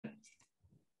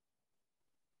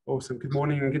Awesome. Good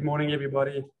morning,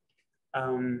 everybody.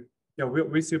 Yeah,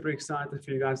 we're super excited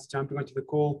for you guys jumping onto the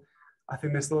call. I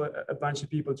think there's still a bunch of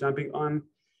people jumping on.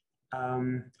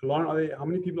 Lauren, how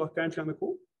many people are currently on the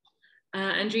call?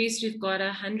 Andres, we've got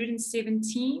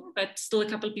 117, but still a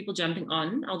couple of people jumping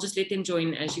on. I'll just let them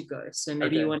join as you go. So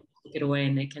maybe you want to take it away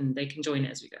and they can join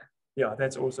as we go. Yeah,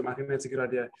 that's awesome. I think that's a good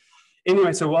idea.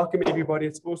 Anyway, so welcome everybody.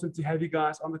 It's awesome to have you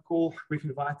guys on the call. We've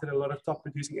invited a lot of top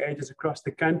producing agents across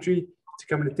the country to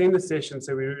come and attend the session.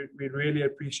 So we really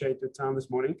appreciate your time this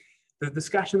morning. The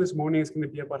discussion this morning is going to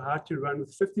be about how to run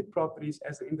with 50 properties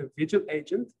as an individual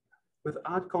agent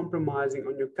without compromising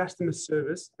on your customer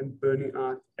service and burning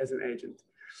out as an agent.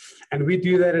 And we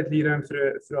do that at Leadhome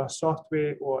through our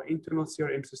software or internal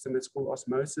CRM system that's called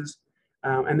Osmosis.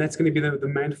 And that's going to be the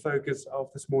main focus of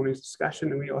this morning's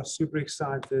discussion. And we are super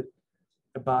excited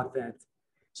about that.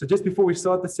 So just before we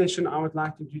start the session, I would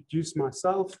like to introduce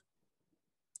myself.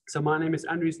 So my name is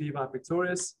Andres Levi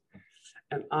Pretorius,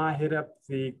 and I head up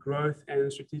the growth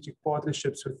and strategic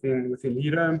partnerships within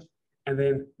Leadhome. And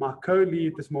then my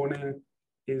co-lead this morning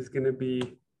is going to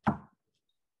be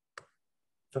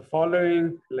the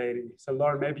following lady. So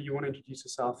Lauren, maybe you want to introduce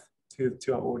yourself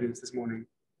to our audience this morning.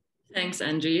 Thanks,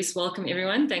 Andres. Welcome,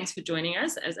 everyone. Thanks for joining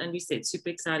us. As Andres said, super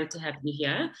excited to have you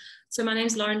here. So my name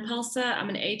is Lauren Palser. I'm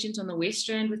an agent on the West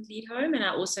Rand with Leadhome, and I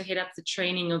also head up the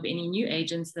training of any new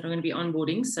agents that are going to be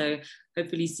onboarding. So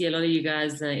hopefully see a lot of you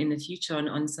guys in the future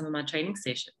on some of my training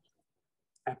sessions.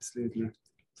 Absolutely.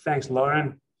 Thanks,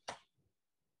 Lauren.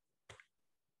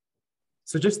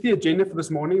 So just the agenda for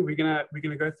this morning, we're gonna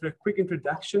go through a quick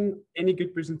introduction. Any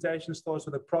good presentation starts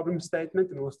with a problem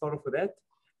statement, and we'll start off with that.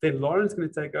 Then Lauren's going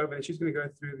to take over and she's going to go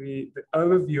through the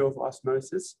overview of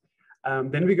Osmosis.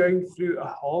 Then we're going through a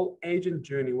whole agent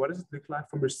journey. What does it look like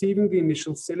from receiving the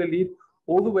initial seller lead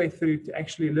all the way through to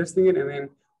actually listing it? And then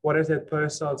what does that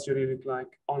post-sales journey look like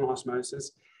on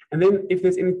Osmosis? And then if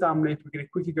there's any time left, we're going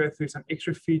to quickly go through some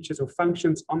extra features or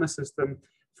functions on the system.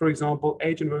 For example,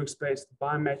 agent workspace, the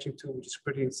buy matching tool, which is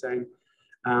pretty insane.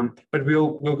 But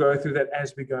we'll go through that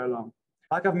as we go along.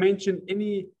 Like I've mentioned,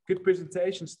 any good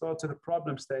presentation starts with a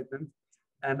problem statement.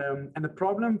 And the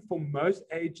problem for most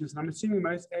agents, and I'm assuming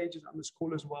most agents on this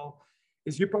call as well,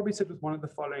 is you probably sit with one of the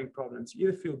following problems. You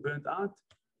either feel burnt out,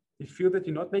 you feel that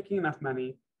you're not making enough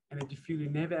money, and that you feel you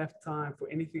never have time for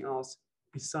anything else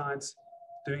besides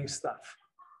doing stuff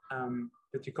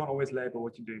that you can't always label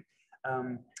what you do.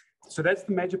 So that's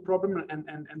the major problem.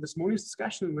 And this morning's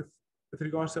discussion with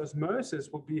regards to Osmosis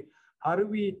will be, how do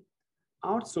we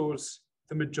outsource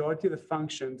the majority of the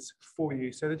functions for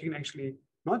you so that you can actually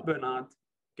not burn out,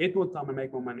 get more time and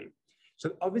make more money.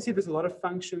 So obviously there's a lot of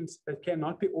functions that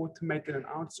cannot be automated and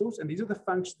outsourced. And these are the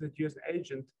functions that you as an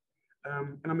agent,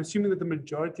 and I'm assuming that the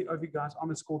majority of you guys on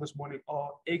this call this morning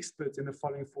are experts in the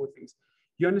following four things.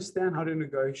 You understand how to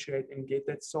negotiate and get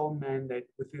that sole mandate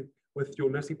with your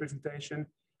listing presentation.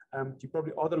 You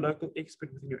probably are the local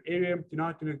expert within your area. You know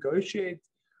how to negotiate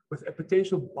with a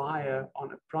potential buyer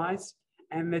on a price,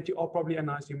 and that you are probably a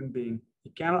nice human being.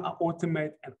 You cannot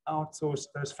automate and outsource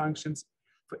those functions.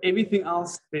 For everything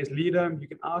else, there's Leadhome. You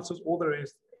can outsource all the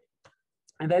rest.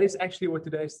 And that is actually what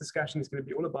today's discussion is going to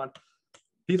be all about.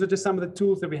 These are just some of the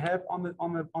tools that we have on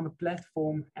the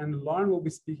platform, and Lauren will be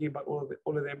speaking about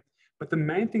all of them. But the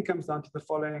main thing comes down to the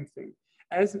following thing.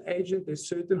 As an agent, there's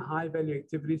certain high-value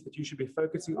activities that you should be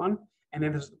focusing on, and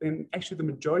then actually the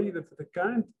majority of the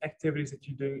current activities that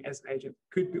you're doing as an agent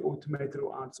could be automated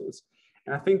or outsourced.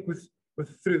 And I think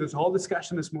through this whole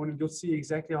discussion this morning, you'll see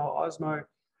exactly how Osmo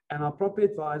and our property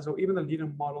advisor, or even the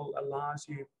Leadhome model, allows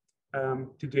you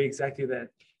to do exactly that.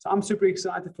 So I'm super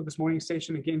excited for this morning's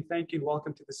session. Again, thank you and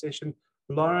welcome to the session.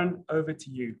 Lauren, over to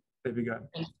you. There we go.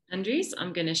 Thanks, Andres.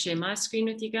 I'm going to share my screen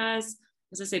with you guys.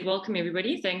 As I said, welcome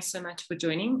everybody. Thanks so much for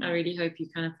joining. I really hope you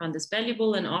kind of found this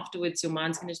valuable, and afterwards your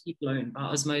mind's going to be blown by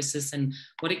Osmosis and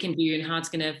what it can do and how it's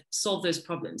going to solve those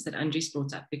problems that Andres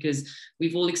brought up, because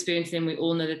we've all experienced them. We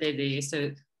all know that they're there.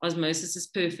 So Osmosis is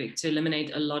perfect to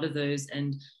eliminate a lot of those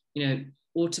and, you know,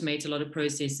 automate a lot of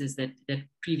processes that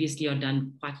previously are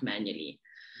done quite manually.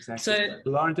 Exactly. So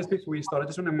Lauren, just before we start, I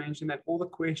just want to mention that all the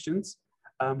questions,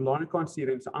 Lauren can't see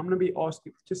them. So I'm going to be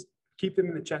asking, just keep them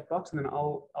in the chat box, and then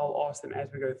I'll ask them as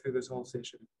we go through this whole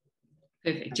session.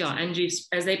 Perfect. Yeah, and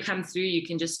as they come through, you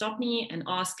can just stop me and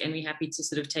ask, and we're happy to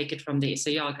sort of take it from there. So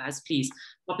yeah, guys, please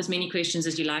pop as many questions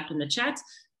as you like in the chat.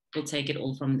 We'll take it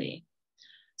all from there.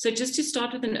 So just to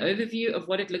start with an overview of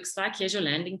what it looks like, here's your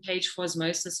landing page for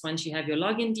Osmosis once you have your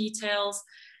login details.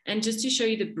 And just to show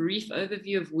you the brief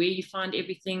overview of where you find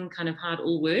everything, kind of how it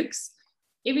all works.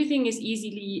 Everything is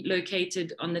easily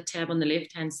located on the tab on the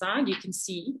left-hand side. You can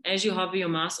see, as you hover your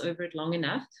mouse over it long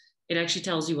enough, it actually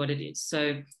tells you what it is.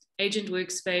 So agent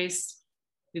workspace,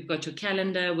 we've got your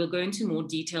calendar. We'll go into more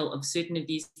detail of certain of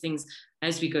these things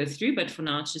as we go through, but for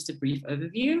now, it's just a brief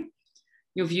overview.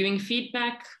 Your viewing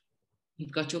feedback,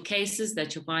 you've got your cases,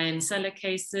 that's your buyer and seller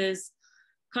cases,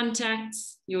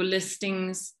 contacts, your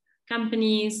listings,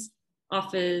 companies,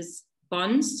 offers,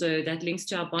 bonds. So that links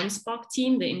to our bond spark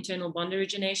team, the internal bond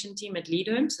origination team at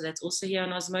Leadhome. So that's also here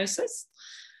on Osmosis.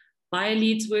 Buyer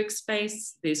leads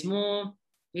workspace, there's more.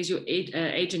 There's your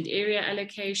agent area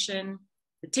allocation,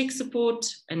 the tech support,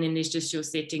 and then there's just your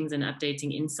settings and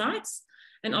updating insights.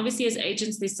 And obviously as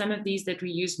agents, there's some of these that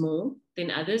we use more than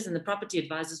others, and the property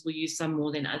advisors will use some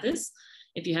more than others.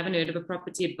 If you haven't heard of a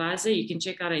property advisor, you can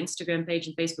check out our Instagram page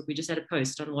and Facebook. We just had a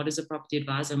post on what is a property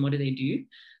advisor and what do they do.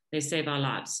 They save our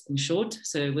lives, in short.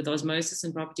 So with Osmosis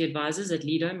and property advisors at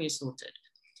Leadhome, you're sorted.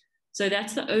 So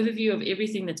that's the overview of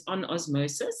everything that's on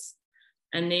Osmosis.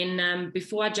 And then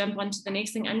before I jump on to the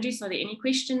next thing, Andrews, are there any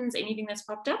questions, anything that's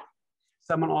popped up?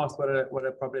 Someone asked what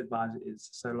a property advisor is.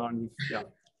 So Lauren, yeah.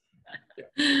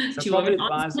 So do you want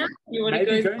to answer? You want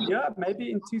maybe to go?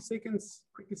 Maybe in 2 seconds,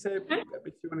 quickly say if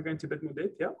you want to go into a bit more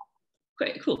depth, yeah.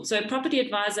 Great, cool. So property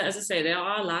advisor, as I say, they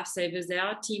are our lifesavers. They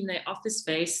are a team, they're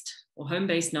office-based or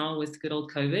home-based now with good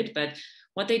old COVID, but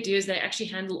what they do is they actually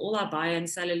handle all our buyer and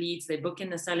seller leads. They book in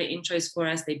the seller intros for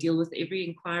us. They deal with every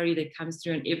inquiry that comes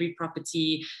through on every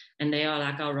property, and they are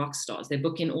like our rock stars. They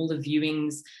book in all the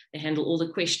viewings. They handle all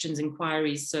the questions,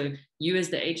 inquiries. So you as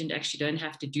the agent actually don't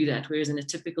have to do that, whereas in a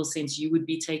typical sense, you would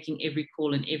be taking every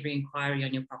call and every inquiry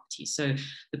on your property. So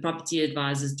the property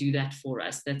advisors do that for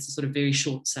us. That's a sort of very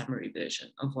short summary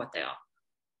version of what they are.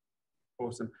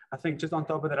 Awesome. I think just on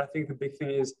top of that, I think the big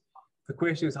thing is, the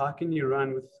question is, how can you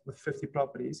run with 50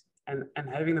 properties? And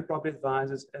having the property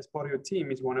advisors as part of your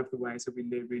team is one of the ways that we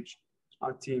leverage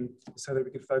our team so that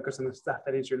we can focus on the stuff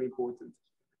that is really important.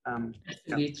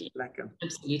 Absolutely.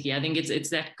 Absolutely. I think it's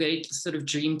that great sort of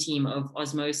dream team of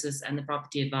Osmosis and the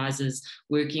property advisors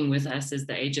working with us as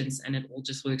the agents, and it all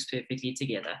just works perfectly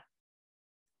together.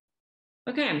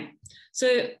 Okay,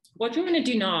 so what we want to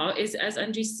do now is, as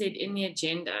Andrew said in the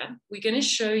agenda, we're going to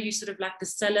show you sort of like the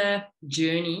seller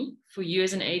journey for you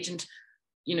as an agent,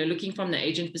 you know, looking from the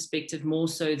agent perspective more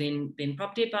so than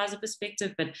property advisor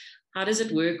perspective, but how does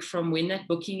it work from when that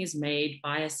booking is made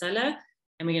by a seller?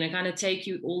 And we're going to kind of take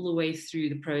you all the way through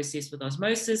the process with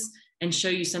Osmosis and show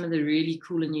you some of the really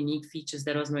cool and unique features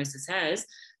that Osmosis has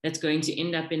that's going to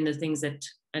end up in the things that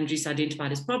Andrews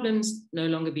identified as problems, no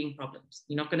longer being problems.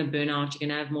 You're not going to burn out, you're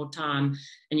going to have more time,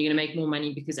 and you're going to make more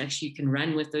money because actually you can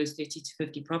run with those 30 to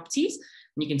 50 properties,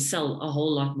 and you can sell a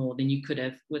whole lot more than you could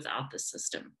have without the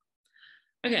system.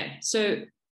 Okay, so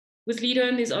with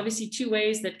Leadhome, there's obviously two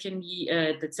ways that can be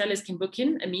that sellers can book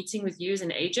in a meeting with you as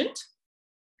an agent.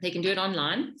 They can do it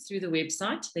online through the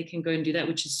website. They can go and do that,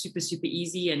 which is super, super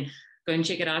easy, and go and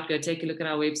check it out. Go take a look at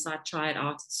our website, try it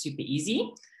out. It's super easy.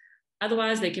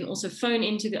 Otherwise, they can also phone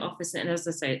into the office. And as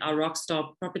I say, our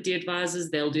rockstar property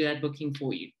advisors, they'll do that booking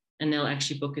for you, and they'll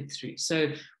actually book it through.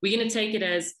 So we're going to take it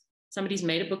as somebody's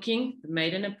made a booking,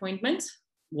 made an appointment.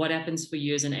 What happens for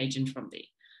you as an agent from there?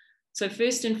 So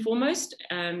first and foremost,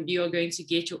 you are going to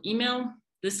get your email.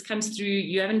 This comes through,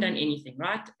 you haven't done anything,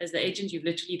 right? As the agent, you've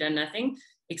literally done nothing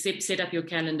except set up your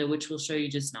calendar, which we'll show you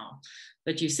just now.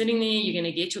 But you're sitting there, you're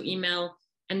going to get your email,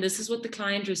 and this is what the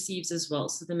client receives as well.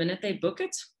 So the minute they book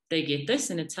it, they get this,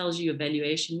 and it tells you a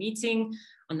valuation meeting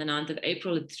on the 9th of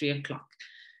April at 3 o'clock.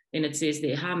 Then it says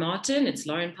there, hi Martin, it's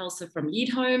Lauren Pelser from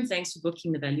Leadhome. Thanks for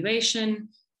booking the valuation.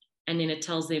 And then it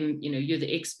tells them, you know, you're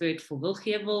the expert for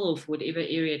Wilgevel or for whatever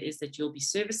area it is that you'll be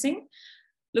servicing.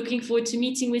 Looking forward to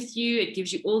meeting with you. It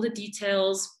gives you all the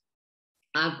details.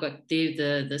 I've got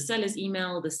the seller's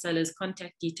email, the seller's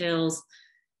contact details.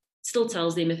 It still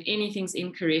tells them if anything's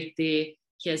incorrect there,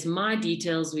 here's my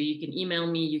details where you can email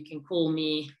me, you can call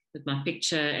me with my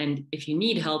picture. And if you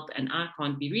need help and I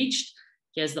can't be reached,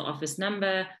 here's the office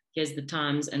number, here's the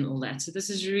times and all that. So this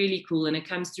is really cool, and it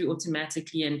comes through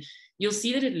automatically, and you'll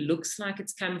see that it looks like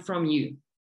it's come from you.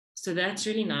 So that's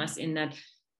really nice in that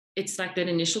it's like that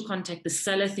initial contact, the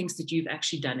seller thinks that you've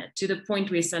actually done it, to the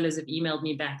point where sellers have emailed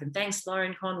me back and thanks,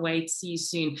 Lauren, can't wait, see you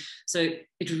soon. So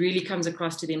it really comes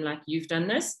across to them like you've done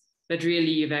this, but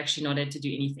really you've actually not had to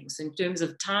do anything. So in terms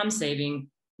of time saving,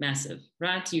 massive,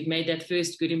 right? You've made that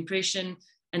first good impression,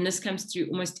 and this comes through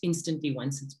almost instantly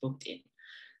once it's booked in.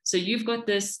 So you've got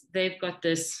this, they've got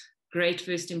this great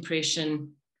first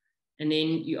impression, and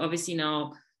then you obviously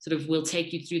now sort of will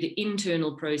take you through the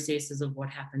internal processes of what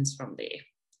happens from there.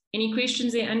 Any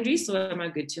questions there, Andries, or am I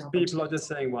good to help? People are just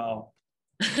saying, wow.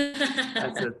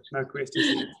 That's it. No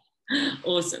questions yet.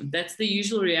 Awesome. That's the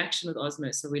usual reaction with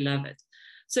Osmo, so we love it.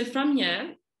 So from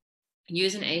here, you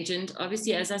as an agent,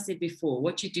 obviously, as I said before,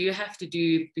 what you do have to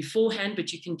do beforehand,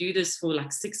 but you can do this for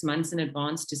like 6 months in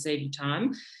advance to save you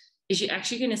time, is you're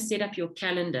actually going to set up your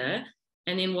calendar.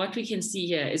 And then what we can see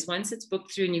here is once it's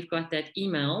booked through and you've got that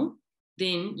email,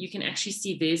 then you can actually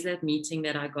see there's that meeting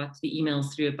that I got the email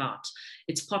through about.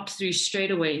 It's popped through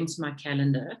straight away into my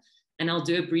calendar. And I'll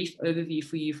do a brief overview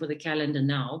for you for the calendar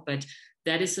now, but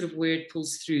that is sort of where it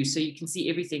pulls through. So you can see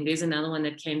everything. There's another one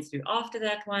that came through after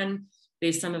that one.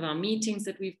 There's some of our meetings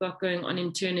that we've got going on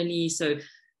internally. So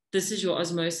this is your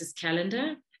Osmosis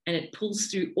calendar, and it pulls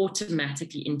through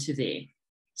automatically into there.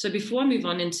 So before I move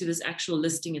on into this actual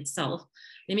listing itself,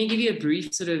 let me give you a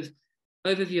brief sort of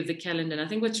overview of the calendar. And I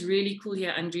think what's really cool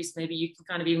here, Andres, maybe you can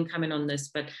kind of even come in on this,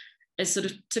 but as sort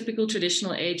of typical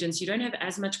traditional agents, you don't have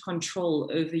as much control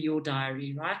over your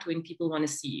diary, right? When people want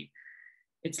to see you.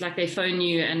 It's like they phone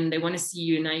you and they want to see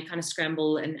you, and now you kind of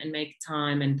scramble and make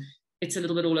time, and it's a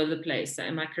little bit all over the place. So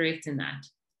am I correct in that?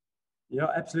 Yeah,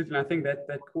 absolutely. And I think that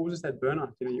causes that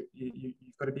burnout. You know, you've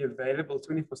got to be available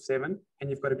 24/7, and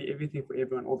you've got to be everything for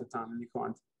everyone all the time, and you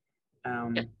can't.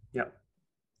 Yeah.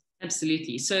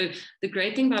 Absolutely. So the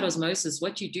great thing about Osmosis,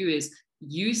 what you do is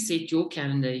you set your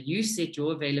calendar, you set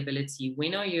your availability.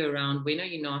 When are you around? When are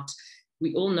you not?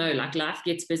 We all know like life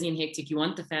gets busy and hectic. You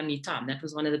want the family time. That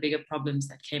was one of the bigger problems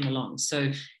that came along.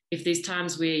 So if there's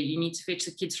times where you need to fetch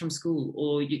the kids from school,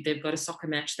 or they've got a soccer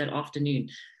match that afternoon,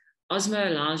 Osmo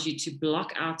allows you to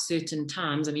block out certain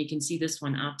times. I mean, you can see this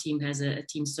one. Our team has a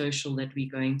team social that we're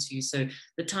going to. So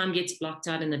the time gets blocked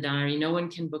out in the diary. No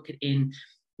one can book it in.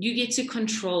 You get to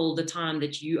control the time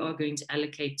that you are going to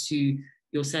allocate to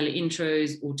your seller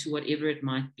intros or to whatever it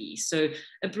might be. So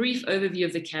a brief overview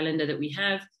of the calendar that we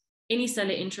have. Any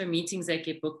seller intro meetings that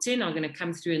get booked in are going to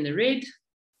come through in the red.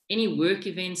 Any work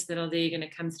events that are there are going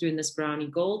to come through in this brownie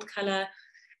gold color.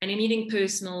 And anything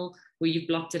personal where you've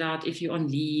blocked it out, if you're on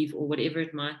leave or whatever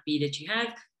it might be that you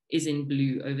have, is in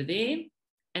blue over there.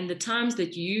 And the times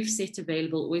that you've set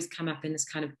available always come up in this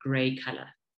kind of gray color.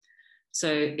 So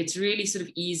it's really sort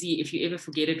of easy. If you ever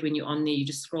forget it when you're on there, you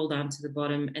just scroll down to the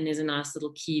bottom and there's a nice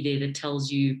little key there that tells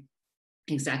you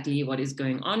exactly what is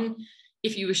going on.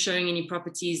 If you were showing any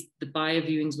properties, the buyer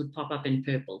viewings would pop up in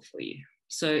purple for you.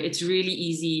 So it's really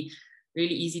easy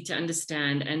to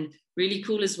understand. And really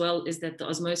cool as well is that the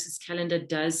Osmosis calendar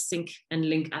does sync and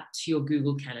link up to your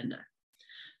Google Calendar.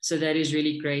 So that is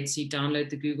really great. So you download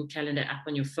the Google Calendar app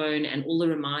on your phone, and all the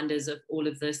reminders of all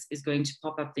of this is going to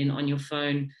pop up then on your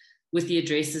phone with the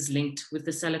addresses linked, with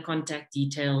the seller contact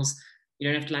details. You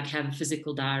don't have to like have a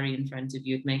physical diary in front of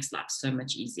you. It makes life so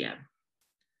much easier.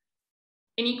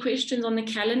 Any questions on the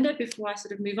calendar before I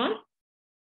sort of move on?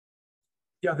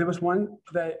 Yeah, there was one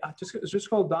that I just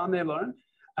scrolled down there, Lauren.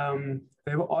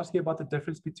 They were asking about the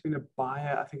difference between a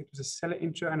buyer, I think it was a seller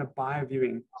intro, and a buyer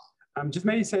viewing. Just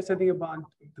maybe say something about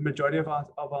the majority of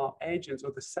our agents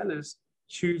or the sellers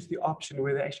choose the option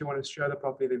where they actually want to show the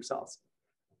property themselves.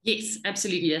 Yes,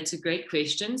 absolutely. That's a great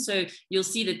question. So you'll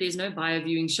see that there's no buyer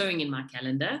viewing showing in my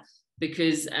calendar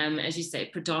because, as you say,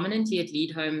 predominantly at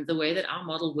Leadhome, the way that our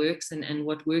model works and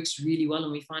what works really well,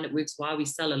 and we find it works why we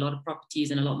sell a lot of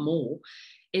properties and a lot more,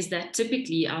 is that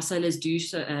typically our sellers do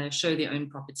show their own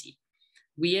property.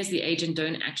 We as the agent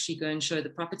don't actually go and show the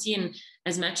property. And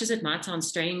as much as it might sound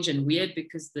strange and weird,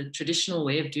 because the traditional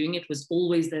way of doing it was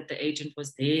always that the agent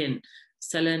was there and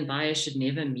seller and buyer should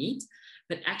never meet.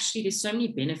 But actually, there's so many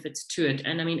benefits to it.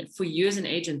 And I mean, for you as an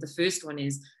agent, the first one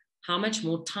is how much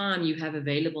more time you have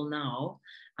available now.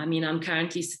 I mean, I'm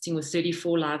currently sitting with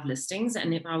 34 live listings.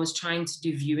 And if I was trying to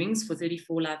do viewings for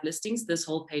 34 live listings, this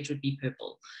whole page would be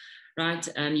purple, right?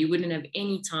 You wouldn't have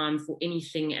any time for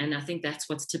anything. And I think that's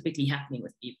what's typically happening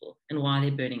with people and why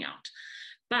they're burning out.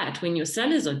 But when your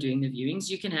sellers are doing the viewings,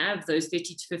 you can have those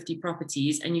 30 to 50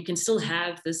 properties and you can still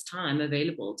have this time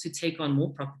available to take on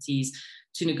more properties,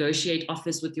 to negotiate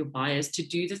offers with your buyers, to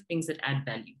do the things that add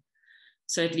value.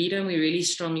 So at Leadhome, we really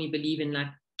strongly believe in like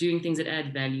doing things that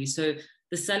add value. So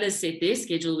the sellers set their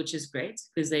schedule, which is great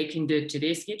because they can do it to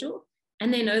their schedule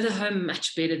and they know the home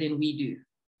much better than we do.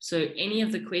 So any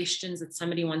of the questions that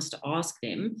somebody wants to ask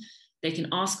them, they can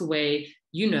ask away.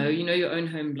 You know your own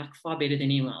home like far better than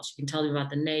anyone else. You can tell them about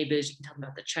the neighbors, you can tell them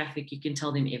about the traffic, you can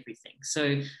tell them everything.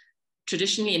 So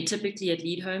traditionally and typically at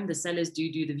Leadhome, the sellers do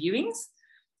the viewings.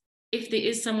 If there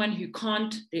is someone who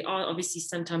can't, there are obviously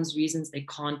sometimes reasons they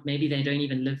can't. Maybe they don't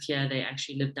even live here. They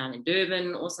actually live down in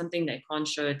Durban or something. They can't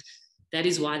show it. That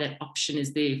is why that option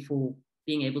is there for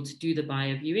being able to do the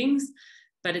buyer viewings.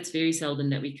 But it's very seldom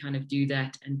that we kind of do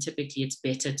that. And typically it's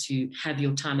better to have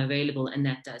your time available. And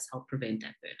that does help prevent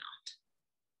that burnout.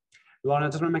 Lana, I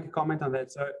just want to make a comment on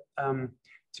that. So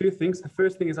Two things. The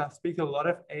first thing is I speak to a lot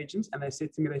of agents and they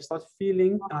said to me, they start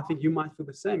feeling, and I think you might feel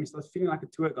the same, you start feeling like a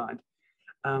tour guide.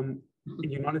 And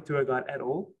you're not a tour guide at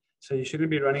all. So you shouldn't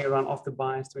be running around after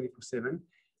buyers 24/7.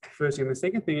 First thing. And the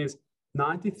second thing is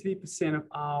 93% of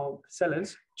our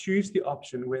sellers choose the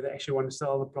option where they actually want to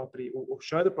sell the property or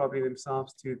show the property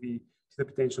themselves to the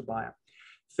potential buyer.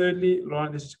 Thirdly,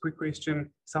 Lauren, this is a quick question.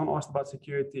 Someone asked about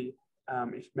security.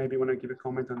 If maybe you want to give a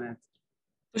comment on that.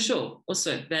 For sure.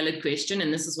 Also, valid question.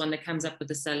 And this is one that comes up with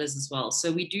the sellers as well.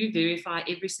 So we do verify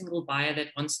every single buyer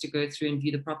that wants to go through and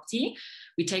view the property.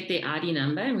 We take their ID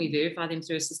number and we verify them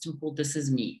through a system called This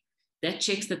Is Me. That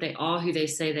checks that they are who they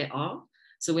say they are.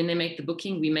 So when they make the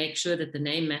booking, we make sure that the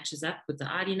name matches up with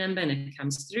the ID number and it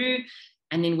comes through.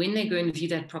 And then when they go and view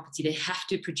that property, they have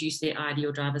to produce their ID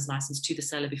or driver's license to the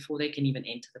seller before they can even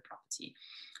enter the property.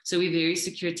 So we're very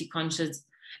security conscious.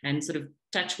 And sort of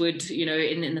touch wood, you know,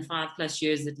 in the 5+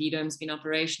 years that Leadhome's been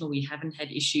operational, we haven't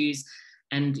had issues.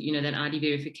 And, you know, that ID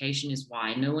verification is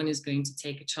why. No one is going to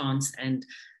take a chance and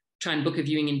try and book a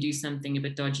viewing and do something a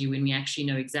bit dodgy when we actually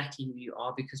know exactly who you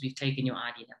are because we've taken your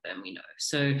ID number and we know.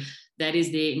 So that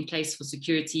is there in place for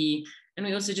security. And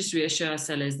we also just reassure our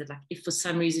sellers that, like, if for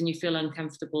some reason you feel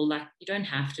uncomfortable, like, you don't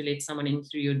have to let someone in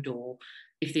through your door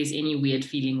if there's any weird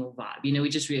feeling or vibe. You know, we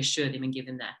just reassure them and give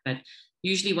them that. But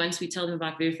usually once we tell them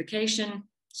about verification,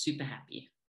 super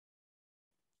happy.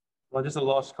 Well, just a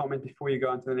last comment before you go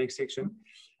on to the next section.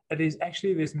 It is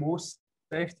actually, there's more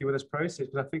safety with this process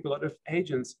because I think a lot of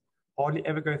agents hardly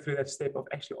ever go through that step of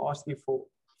actually asking for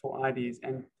IDs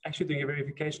and actually doing a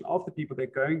verification of the people they're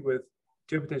going with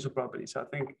to a potential property. So I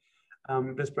think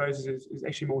this process is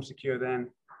actually more secure than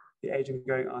the agent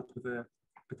going out with a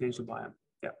potential buyer.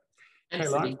 Yeah. Okay,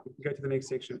 Lauren, go to the next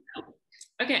section.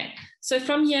 Okay, so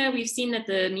from here, we've seen that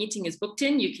the meeting is booked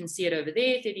in. You can see it over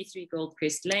there, 33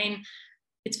 Goldcrest Lane.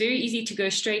 It's very easy to go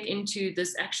straight into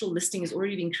this. Actual listing has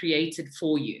already been created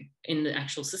for you in the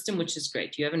actual system, which is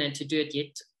great. You haven't had to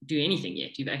do anything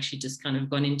yet. You've actually just kind of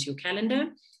gone into your calendar.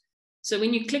 So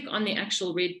when you click on the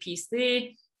actual red piece there,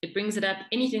 it brings it up.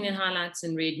 Anything that highlights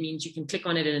in red means you can click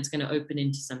on it and it's going to open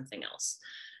into something else.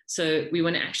 So we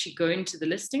want to actually go into the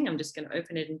listing. I'm just going to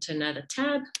open it into another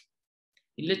tab.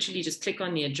 You literally just click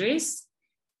on the address.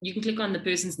 You can click on the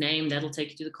person's name. That'll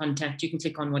take you to the contact. You can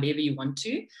click on whatever you want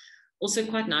to. Also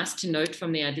quite nice to note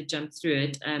from there, I did jump through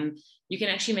it. You can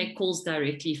actually make calls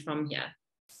directly from here.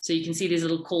 So you can see there's a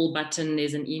little call button,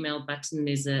 there's an email button,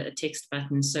 there's a text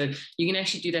button. So you can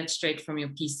actually do that straight from your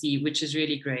PC, which is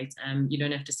really great. You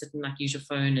don't have to sit and like use your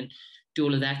phone and do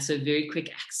all of that. So very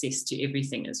quick access to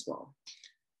everything as well.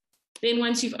 Then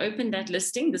once you've opened that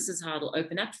listing, this is how it'll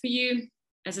open up for you.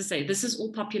 As I say, this is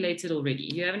all populated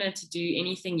already. You haven't had to do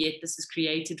anything yet. This is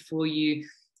created for you.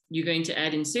 You're going to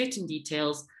add in certain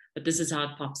details, but this is how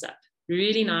it pops up.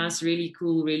 Really nice, really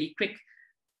cool, really quick.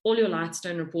 All your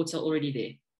Lightstone reports are already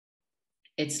there.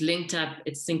 It's linked up,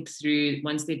 it's synced through.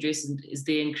 Once the address is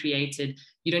there and created,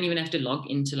 you don't even have to log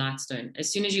into Lightstone.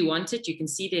 As soon as you want it, you can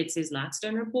see there it says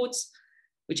Lightstone reports.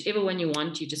 Whichever one you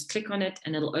want, you just click on it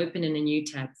and it'll open in a new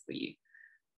tab for you.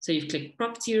 So you've clicked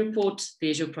property report,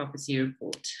 there's your property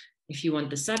report. If you want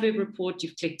the suburb report,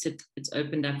 you've clicked it, it's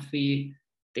opened up for you,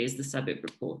 there's the suburb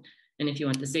report. And if you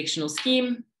want the sectional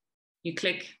scheme, you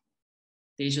click,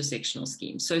 there's your sectional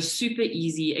scheme. So super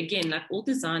easy, again, like all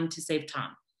designed to save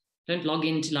time. Don't log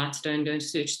into Lightstone, don't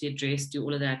search the address, do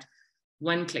all of that.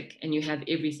 One click and you have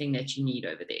everything that you need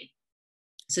over there.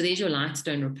 So there's your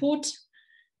Lightstone report.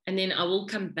 And then I will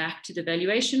come back to the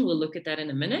valuation. We'll look at that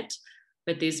in a minute.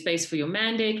 But there's space for your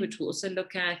mandate, which we'll also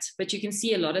look at. But you can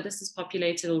see a lot of this is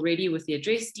populated already with the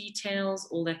address details,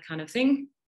 all that kind of thing.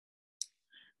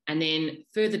 And then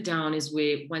further down is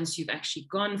where once you've actually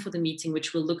gone for the meeting,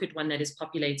 which we'll look at one that is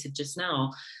populated just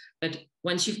now. But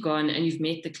once you've gone and you've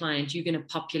met the client, you're going to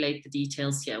populate the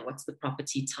details here. What's the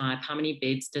property type? How many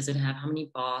beds does it have? How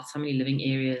many baths? How many living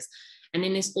areas? And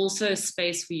then there's also a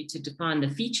space for you to define the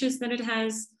features that it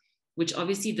has, which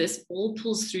obviously this all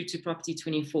pulls through to Property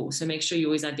 24. So make sure you're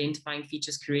always identifying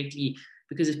features correctly,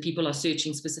 because if people are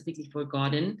searching specifically for a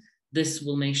garden, this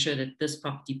will make sure that this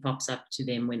property pops up to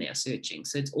them when they are searching.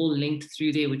 So it's all linked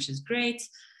through there, which is great.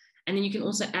 And then you can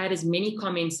also add as many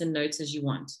comments and notes as you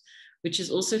want, which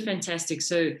is also fantastic.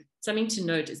 So something to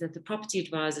note is that the property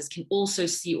advisors can also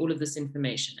see all of this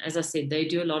information. As I said, they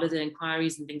do a lot of the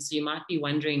inquiries and things. So you might be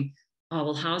wondering, oh,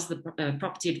 well, how's the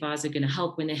property advisor going to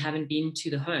help when they haven't been to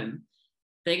the home?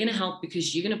 They're going to help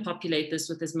because you're going to populate this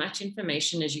with as much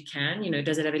information as you can. You know,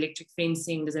 does it have electric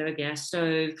fencing? Does it have a gas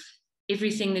stove?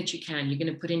 Everything that you can, you're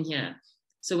going to put in here.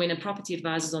 So when a property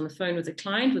advisor is on the phone with a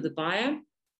client, with a buyer,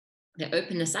 They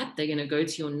open this up, they're going to go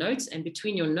to your notes, and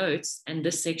between your notes and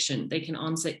this section, they can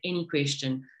answer any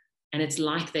question. And it's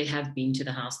like they have been to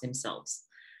the house themselves.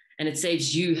 And it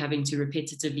saves you having to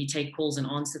repetitively take calls and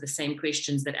answer the same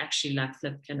questions that actually like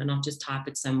Flip can, and not just type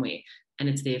it somewhere and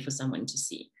it's there for someone to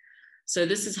see. So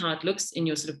this is how it looks in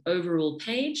your sort of overall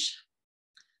page.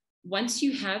 Once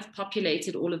you have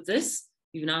populated all of this,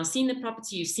 you've now seen the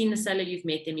property, you've seen the seller, you've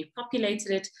met them, you've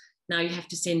populated it. Now you have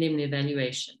to send them the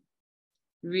evaluation.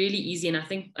 Really easy. And I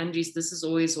think, Andres, this is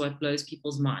always what blows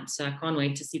people's minds. So I can't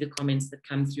wait to see the comments that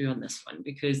come through on this one,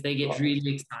 because they get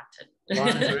really excited.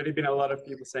 There's already been a lot of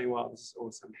people saying, wow, this is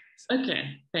awesome. So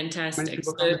okay, fantastic. many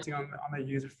people commenting on the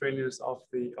user friendliness of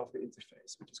the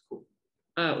interface, which is cool.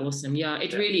 Oh, awesome. Yeah,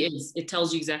 it really is. It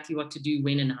tells you exactly what to do,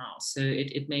 when and how. So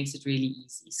it makes it really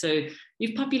easy. So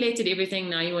you've populated everything.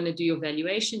 Now you want to do your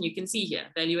valuation. You can see here,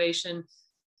 valuation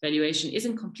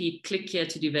isn't complete. Click here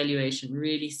to do valuation.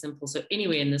 Really simple. So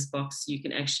anywhere in this box, you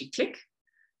can actually click.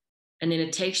 And then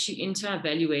it takes you into our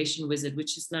valuation wizard,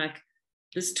 which is like,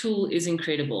 this tool is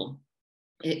incredible.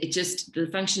 It just, the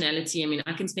functionality, I mean,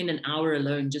 I can spend an hour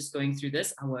alone just going through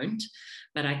this. I won't,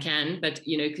 but I can, but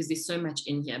you know, because there's so much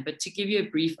in here. But to give you a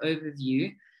brief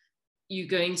overview, you're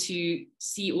going to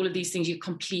see all of these things, you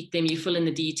complete them, you fill in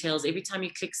the details. Every time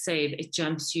you click save, it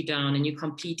jumps you down and you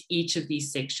complete each of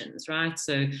these sections, right?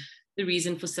 So the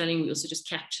reason for selling, we also just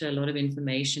capture a lot of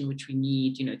information which we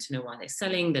need, you know, to know why they're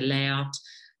selling, the layout.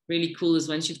 Really cool is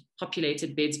once you've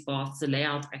populated beds, baths, the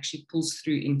layout actually pulls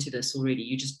through into this already.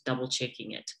 You're just double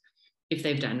checking it. If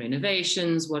they've done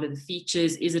renovations, what are the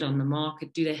features? Is it on the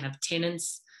market? Do they have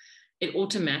tenants? It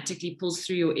automatically pulls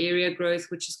through your area growth,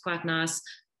 which is quite nice.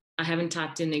 I haven't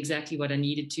typed in exactly what I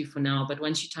needed to for now, but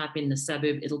once you type in the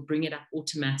suburb, it'll bring it up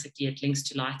automatically. It links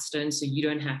to Lightstone, so you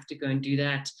don't have to go and do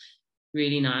that.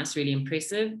 Really nice, really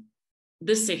impressive.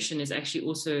 This section is actually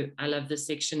also, I love this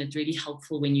section. It's really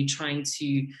helpful when you're trying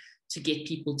to get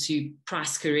people to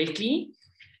price correctly.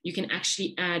 You can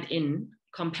actually add in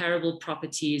comparable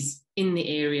properties in the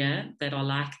area that are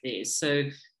like theirs. So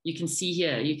you can see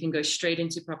here, you can go straight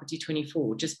into property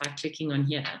 24 just by clicking on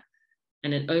here.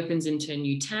 And it opens into a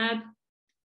new tab.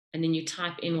 And then you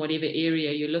type in whatever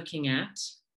area you're looking at,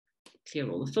 clear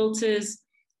all the filters,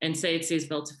 and say it says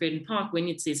Veltevreden Park. When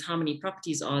it says how many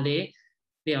properties are there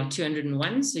are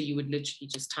 201. So you would literally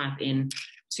just type in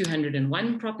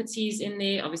 201 properties in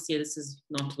there. Obviously, this is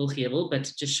not Wilgevel,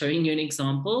 but just showing you an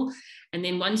example. And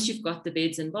then once you've got the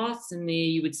beds and baths in there,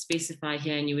 you would specify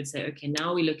here and you would say, okay,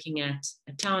 now we're looking at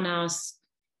a townhouse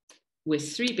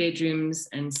with 3 bedrooms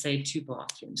and say 2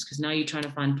 bathrooms, because now you're trying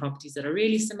to find properties that are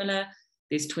really similar.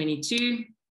 There's 22.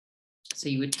 So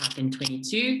you would type in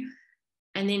 22.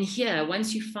 And then here,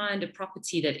 once you find a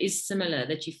property that is similar,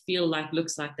 that you feel like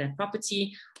looks like that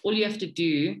property, all you have to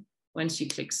do, once you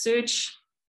click search,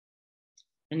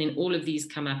 and then all of these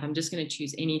come up. I'm just going to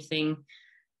choose anything.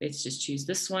 Let's just choose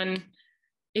this one.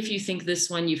 If you think this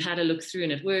one, you've had a look through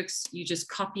and it works, you just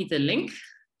copy the link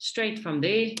straight from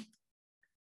there.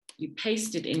 You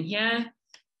paste it in here,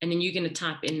 and then you're going to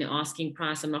type in the asking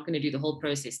price. I'm not going to do the whole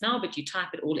process now, but you type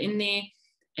it all in there,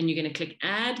 and you're going to click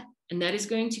add. And that is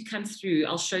going to come through.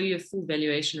 I'll show you a full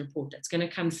valuation report that's going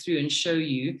to come through and show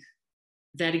you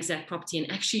that exact property.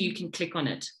 And actually, you can click on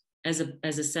it as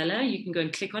a seller. You can go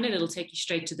and click on it. It'll take you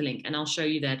straight to the link. And I'll show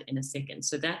you that in a second.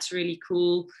 So that's really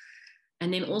cool.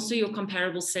 And then also your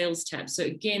comparable sales tab. So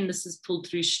again, this is pulled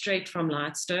through straight from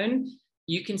Lightstone.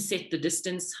 You can set the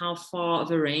distance. How far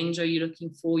of a range are you looking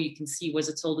for? You can see, was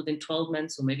it sold within 12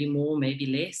 months or maybe more, maybe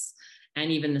less,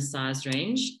 and even the size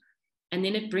range. And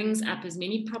then it brings up as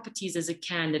many properties as it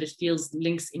can that it feels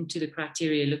links into the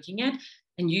criteria you're looking at.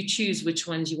 And you choose which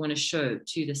ones you want to show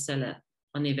to the seller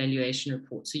on the evaluation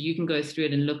report. So you can go through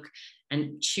it and look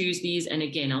and choose these. And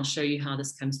again, I'll show you how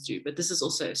this comes through. But this is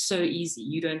also so easy.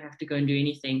 You don't have to go and do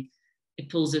anything. It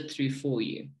pulls it through for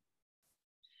you.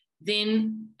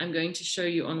 Then I'm going to show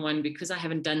you on one, because I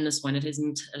haven't done this one. It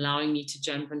isn't allowing me to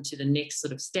jump into the next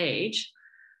sort of stage.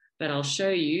 But I'll show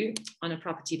you on a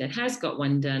property that has got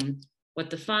one done, what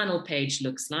the final page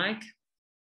looks like.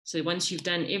 So once you've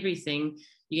done everything,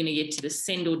 you're going to get to the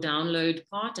send or download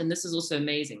part. And this is also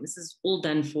amazing. This is all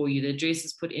done for you. The address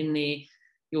is put in there.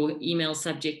 Your email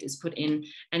subject is put in.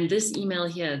 And this email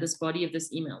here, this body of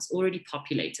this email is already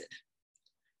populated.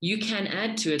 You can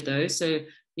add to it though. So,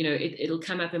 you know, it'll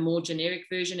come up a more generic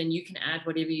version and you can add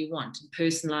whatever you want and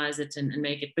personalize it and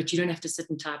make it, but you don't have to sit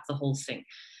and type the whole thing.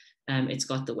 It's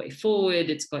got the way forward.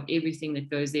 It's got everything that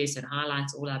goes there. So it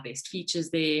highlights all our best features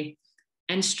there.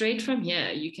 And straight from here,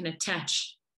 you can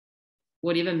attach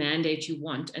whatever mandate you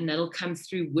want, and that'll come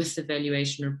through with the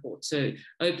valuation report. So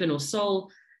open or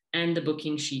sole and the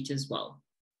booking sheet as well.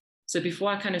 So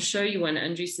before I kind of show you one,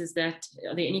 Andrew says that,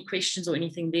 are there any questions or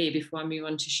anything there before I move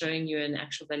on to showing you an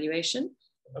actual valuation?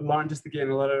 Lauren, just again,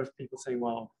 a lot of people saying,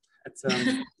 wow, it's,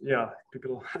 yeah,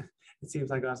 people, it seems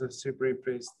like guys are super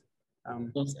impressed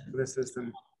Awesome. with the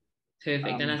system.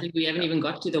 Perfect. And I think we haven't even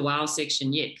got to the wow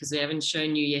section yet, because we haven't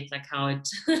shown you yet like how it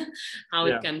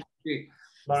it comes through.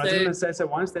 Lauren, I just want to say, so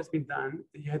once that's been done,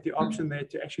 you had the option there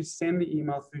to actually send the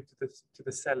email through to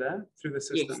the seller through the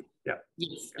system.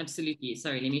 Yes, absolutely.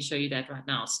 Sorry, let me show you that right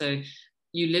now. So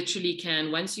you literally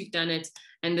can, once you've done it,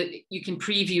 and you can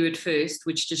preview it first,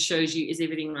 which just shows you, is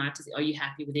everything right? Are you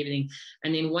happy with everything?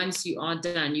 And then once you are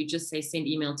done, you just say send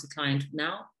email to client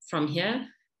now from here,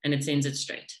 and it sends it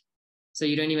straight. So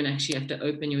you don't even actually have to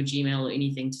open your Gmail or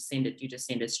anything to send it. You just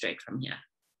send it straight from here.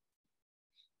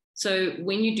 So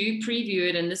when you do preview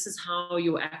it, and this is how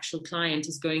your actual client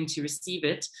is going to receive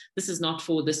it, this is not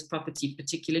for this property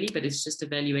particularly, but it's just a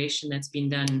valuation that's been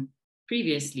done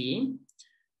previously.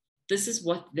 This is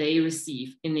what they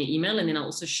receive in their email. And then I'll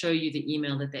also show you the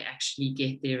email that they actually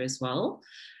get there as well.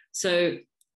 So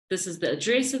this is the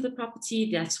address of the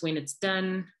property. That's when it's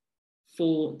done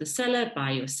for the seller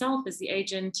by yourself as the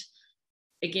agent.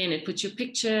 Again, it puts your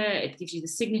picture, it gives you the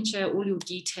signature, all your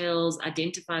details,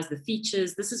 identifies the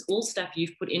features. This is all stuff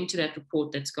you've put into that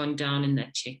report that's gone down in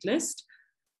that checklist.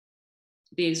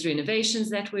 There's renovations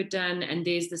that were done, and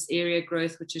there's this area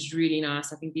growth, which is really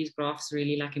nice. I think these graphs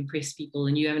really like impress people,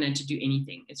 and you haven't had to do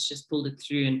anything. It's just pulled it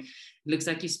through, and it looks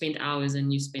like you spent hours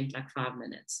and you spent like 5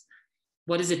 minutes.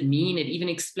 What does it mean? It even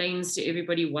explains to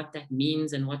everybody what that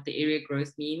means and what the area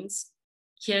growth means.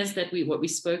 Here's what we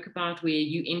spoke about, where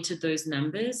you entered those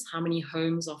numbers, how many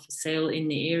homes are for sale in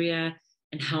the area,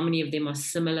 and how many of them are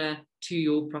similar to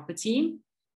your property.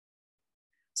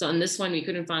 So on this one, we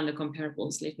couldn't find the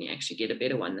comparables. Let me actually get a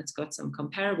better one that's got some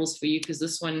comparables for you, because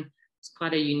this one is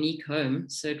quite a unique home.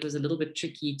 So it was a little bit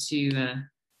tricky to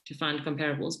find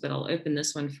comparables, but I'll open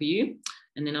this one for you,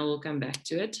 and then I will come back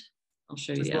to it. I'll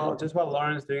show you the other one. Just while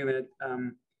Lauren's doing that,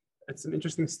 it's an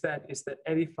interesting stat is that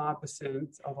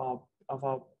 85% of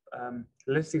our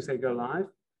listings that go live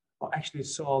are actually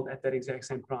sold at that exact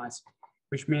same price,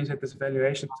 which means that this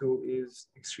valuation tool is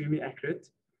extremely accurate.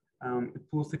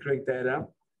 It pulls the correct data,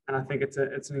 and I think it's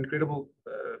an incredible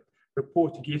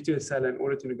report to give to a seller in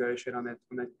order to negotiate on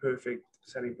that perfect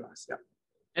selling price. Yeah,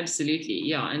 absolutely.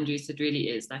 Yeah, Andrews, it really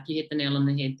is. Like, you hit the nail on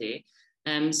the head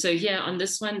there. So here on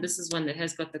this one, this is one that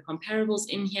has got the comparables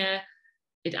in here.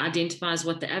 It identifies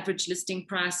what the average listing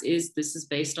price is. This is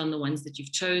based on the ones that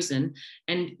you've chosen.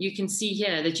 And you can see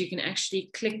here that you can actually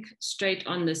click straight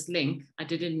on this link. I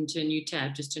did it into a new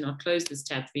tab just to not close this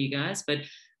tab for you guys. But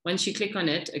once you click on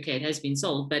it, okay, it has been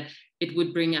sold, but it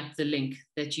would bring up the link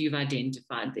that you've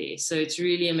identified there. So it's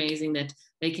really amazing that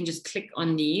they can just click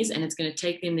on these, and it's going to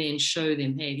take them there and show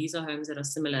them, hey, these are homes that are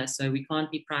similar, so we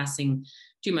can't be pricing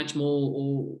too much more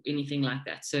or anything like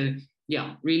that. So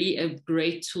yeah, really a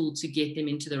great tool to get them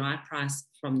into the right price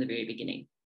from the very beginning.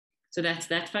 So that's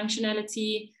that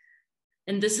functionality.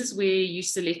 And this is where you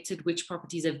selected which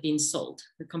properties have been sold,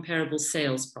 the comparable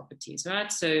sales properties, right?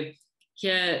 So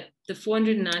here, the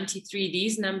 493,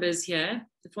 these numbers here,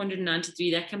 the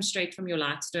 493, that comes straight from your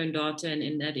Lightstone data,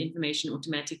 and that information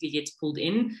automatically gets pulled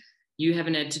in. You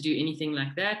haven't had to do anything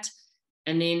like that.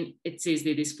 And then it says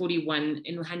there's 41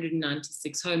 in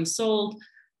 196 homes sold.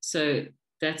 So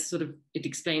that's sort of, it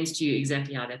explains to you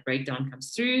exactly how that breakdown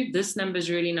comes through. This number is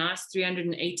really nice.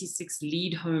 386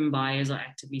 Leadhome buyers are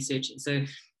actively searching. So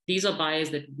these are buyers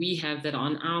that we have that are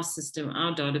on our system,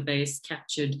 our database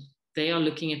captured. They are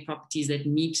looking at properties that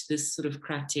meet this sort of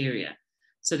criteria.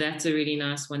 So that's a really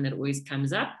nice one that always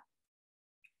comes up.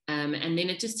 And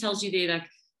then it just tells you there, like,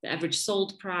 the average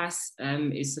sold price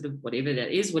is sort of whatever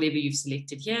that is, whatever you've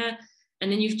selected here.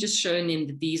 And then you've just shown them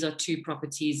that these are two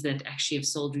properties that actually have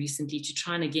sold recently, to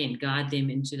try and, again, guide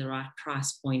them into the right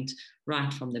price point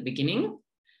right from the beginning.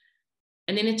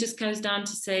 And then it just goes down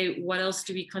to say, what else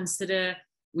do we consider?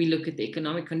 We look at the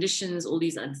economic conditions, all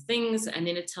these other things. And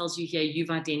then it tells you here, you've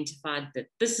identified that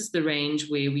this is the range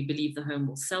where we believe the home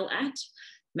will sell at,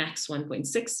 max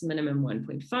 1.6, minimum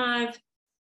 1.5.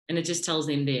 And it just tells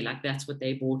them there, like, that's what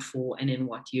they bought for and in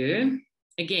what year.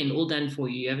 Again, all done for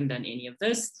you. You haven't done any of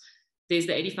this. There's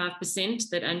the 85%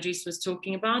 that Andries was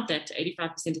talking about, that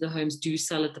 85% of the homes do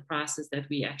sell at the prices that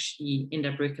we actually end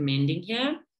up recommending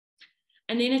here.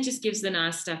 And then it just gives the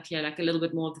nice stuff here, like a little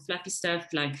bit more of the fluffy stuff,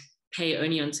 like pay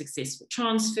only on successful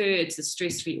transfer. It's a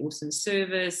stress-free, awesome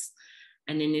service.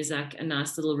 And then there's like a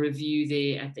nice little review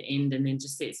there at the end. And then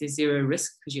just says there's zero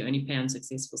risk because you only pay on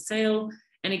successful sale.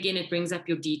 And again, it brings up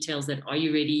your details that, are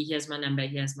you ready? Here's my number.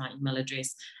 Here's my email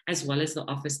address, as well as the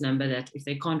office number that if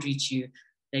they can't reach you,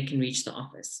 they can reach the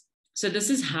office. So this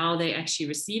is how they actually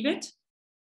receive it.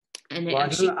 And they well,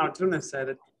 actually... I just want to say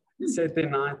that said there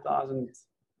 9,000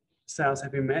 sales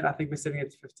have been made. I think we're sitting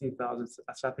at 15,000.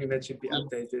 So I think that should be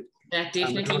updated. That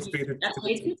definitely needs to be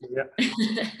updated.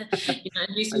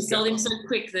 And we sell them so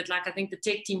quick that, like, I think the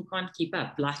tech team can't keep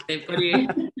up. Like, they've got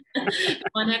to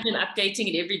can't have them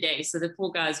updating it every day. So the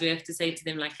poor guys, we have to say to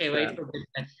them, like, hey, wait for a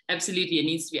bit. Absolutely, it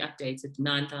needs to be updated.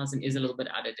 9,000 is a little bit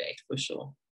out of date for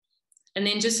sure. And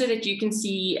then just so that you can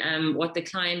see what the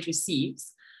client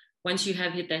receives, once you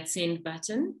have hit that send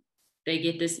button, they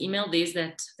get this email. There's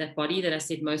that body that I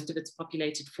said most of it's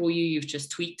populated for you. You've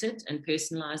just tweaked it and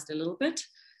personalized a little bit.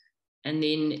 And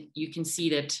then you can see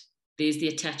that there's the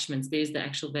attachments. There's the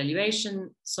actual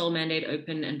valuation, sole mandate,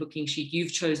 open, and booking sheet.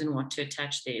 You've chosen what to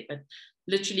attach there, but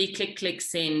literally click,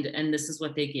 send, and this is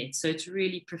what they get. So it's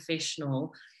really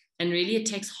professional. And really, it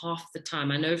takes half the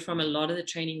time. I know from a lot of the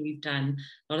training we've done,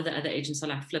 a lot of the other agents are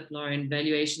like, Flip, Lauren,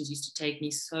 valuations used to take me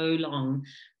so long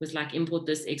with like import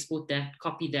this, export that,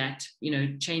 copy that,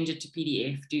 change it to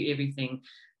PDF, do everything.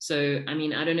 So, I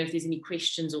mean, I don't know if there's any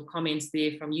questions or comments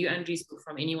there from you, Andries, or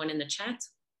from anyone in the chat.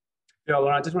 Yeah,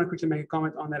 Lauren, I just want to quickly make a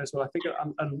comment on that as well. I think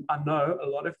I know a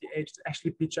lot of the agents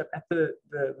actually pitch up at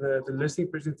the listing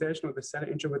presentation or the seller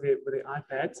intro with their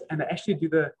iPads, and they actually do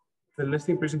the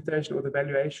listing presentation or the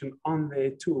valuation on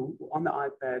their tool, on the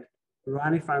iPad,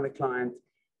 right in front of the client,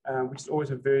 which is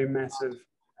always a very massive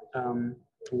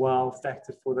wow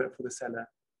factor for the seller.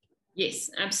 Yes,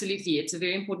 absolutely. It's a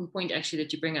very important point actually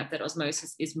that you bring up, that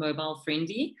Osmosis is mobile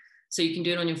friendly. So you can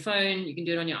do it on your phone, you can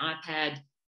do it on your iPad,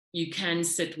 you can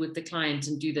sit with the client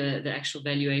and do the actual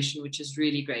valuation, which is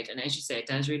really great. And as you say, it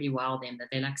does really wow them that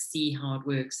they like see how it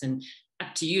works, and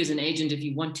up to you as an agent if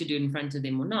you want to do it in front of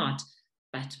them or not.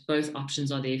 But both options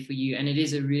are there for you, and it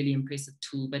is a really impressive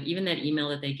tool. But even that email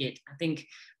that they get, I think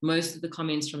most of the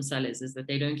comments from sellers is that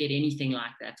they don't get anything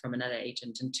like that from another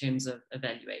agent in terms of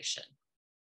evaluation.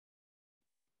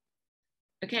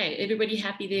 Okay, everybody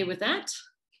happy there with that?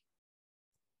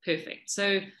 Perfect.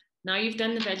 So now you've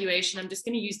done the valuation. I'm just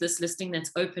going to use this listing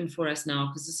that's open for us now,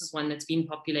 because this is one that's been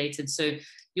populated. So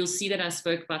you'll see that I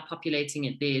spoke about populating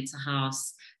it there. It's a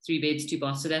house, 3 beds, 2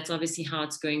 baths. So that's obviously how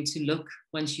it's going to look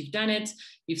once you've done it.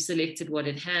 You've selected what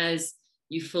it has.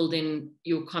 You filled in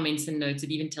your comments and notes.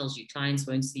 It even tells you clients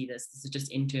won't see this. This is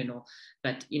just internal.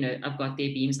 But, I've got their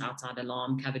beams, outside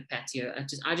alarm, covered patio.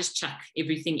 I just chuck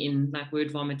everything in, like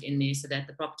word vomit in there, so that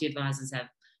the property advisors have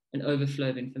an overflow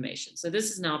of information. So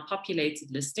this is now a populated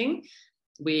listing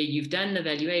where you've done the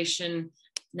valuation.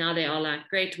 Now they are like,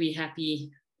 great, we're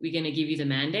happy. We're going to give you the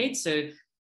mandate. So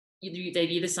they've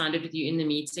either signed it with you in the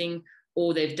meeting,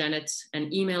 or they've done it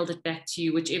and emailed it back to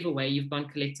you, whichever way you've gone,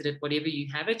 collected it, whatever you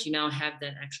have it, you now have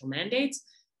that actual mandate.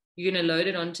 You're going to load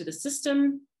it onto the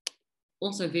system.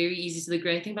 Also very easy. So the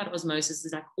great thing about Osmosis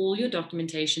is like all your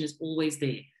documentation is always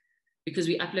there, because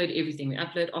we upload everything. We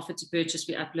upload offer to purchase,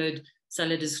 we upload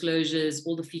seller disclosures,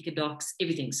 all the FICA docs,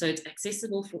 everything. So it's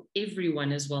accessible for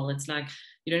everyone as well. It's like,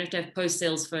 you don't have to have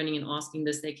post-sales phoning and asking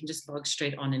this. They can just log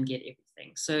straight on and get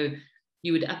everything. So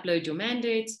you would upload your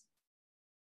mandate,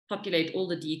 populate all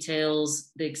the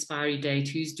details, the expiry date,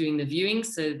 who's doing the viewing.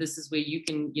 So this is where you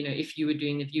can, if you were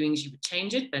doing the viewings, you would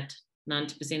change it, but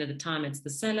 90% of the time it's the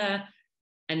seller.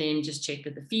 And then just check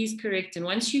that the fee is correct. And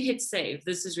once you hit save,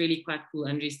 this is really quite cool,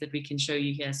 Andries, that we can show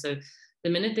you here. So the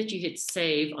minute that you hit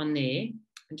save on there,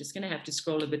 I'm just going to have to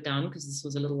scroll a bit down because this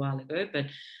was a little while ago. But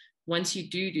once you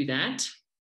do that,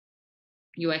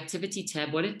 your activity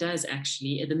tab, what it does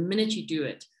actually, the minute you do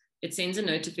it, it sends a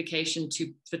notification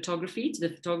to photography, to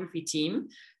the photography team,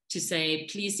 to say,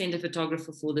 please send a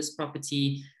photographer for this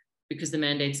property because the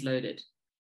mandate's loaded.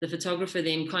 The photographer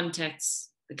then contacts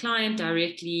the client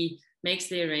directly, makes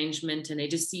the arrangement, and they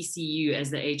just CC you as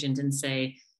the agent and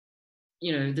say,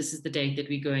 this is the date that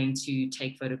we're going to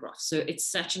take photographs. So it's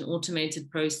such an automated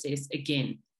process,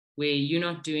 again, where you're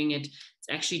not doing it, it's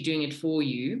actually doing it for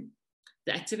you.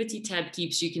 The activity tab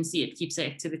keeps the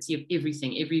activity of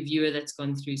everything, every viewer that's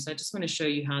gone through. So I just want to show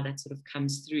you how that sort of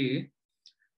comes through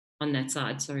on that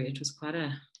side. Sorry, it was quite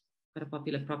a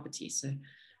popular property. So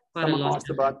quite Someone a lot. asked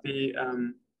about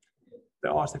they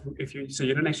asked if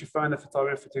you don't actually phone the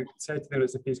photographer to say to them,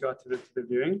 please go to the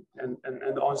viewing, and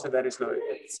the answer to that is no.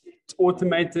 It's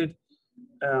automated.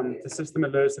 The system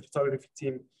alerts the photography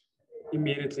team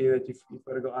immediately that you've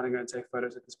got to go out and go and take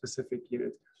photos at the specific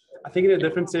unit. I think in a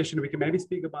different session we can maybe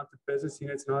speak about the business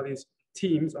units and how these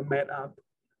teams are made up,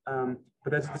 but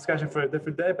that's a discussion for a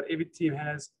different day. But every team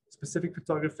has specific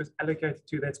photographers allocated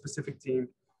to that specific team,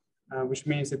 which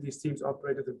means that these teams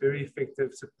operate as a very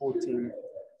effective support team.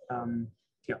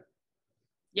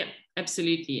 Yeah,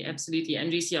 absolutely.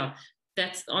 Andries,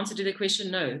 that's the answer to the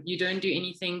question. No, you don't do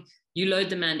anything. You load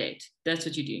the mandate. That's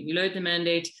what you do. You load the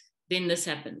mandate, then this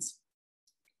happens.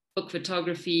 Book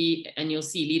photography, and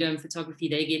you'll see Leadhome Photography,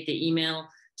 they get the email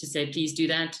to say, please do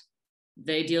that.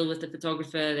 They deal with the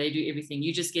photographer, they do everything.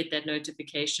 You just get that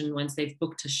notification once they've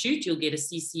booked a shoot. You'll get a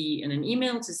CC and an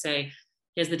email to say,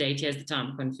 here's the date, here's the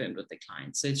time, confirmed with the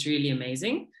client. So it's really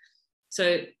amazing. So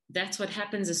that's what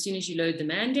happens as soon as you load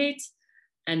the mandate.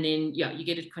 And then, yeah, you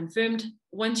get it confirmed.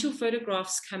 Once your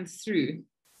photographs come through,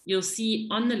 you'll see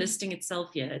on the listing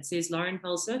itself here, it says Lauren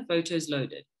Pelser, photos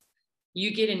loaded.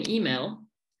 You get an email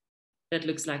that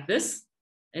looks like this.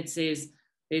 It says,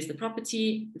 there's the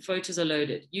property, the photos are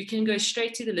loaded. You can go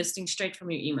straight to the listing, straight from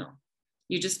your email.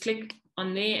 You just click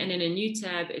on there, and in a new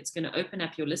tab, it's going to open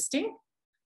up your listing.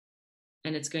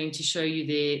 And it's going to show you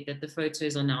there that the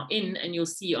photos are now in. And you'll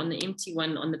see on the empty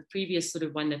one, on the previous sort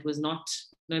of one that was not,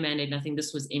 no mandate, nothing,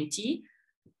 this was empty.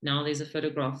 Now there's a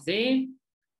photograph there.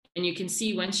 And you can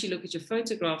see once you look at your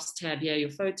photographs tab here,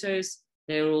 your photos,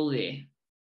 they're all there.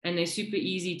 And they're super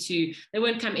easy to, they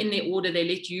won't come in their order. They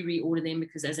let you reorder them,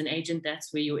 because as an agent,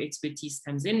 that's where your expertise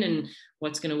comes in and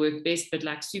what's going to work best. But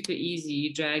like super easy,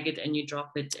 you drag it and you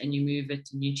drop it and you move it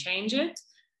and you change it.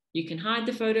 You can hide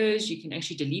the photos. You can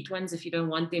actually delete ones if you don't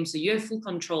want them. So you have full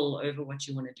control over what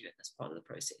you want to do in this part of the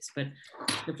process. But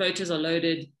the photos are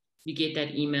loaded. You get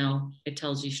that email. It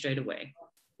tells you straight away.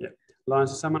 Yeah. Lauren,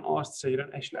 so someone asked, so you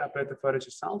don't actually upload the photos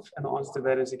yourself? And the answer to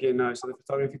that is, again, no. So the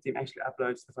photography team actually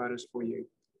uploads the photos for you.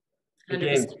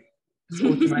 Again, 100%. it's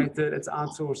automated, it's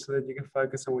outsourced, so that you can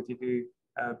focus on what you do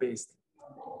best.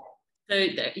 So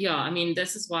yeah, I mean,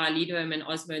 this is why Leadhome and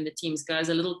Osmo and the teams guys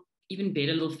a little even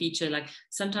better little feature. Like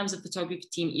sometimes the photography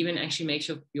team even actually makes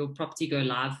your property go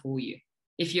live for you.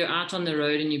 If you're out on the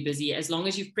road and you're busy, as long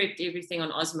as you've prepped everything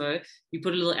on Osmo, you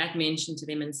put a little at mention to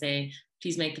them and say,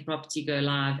 please make the property go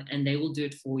live, and they will do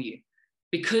it for you.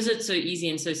 Because it's so easy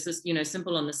and so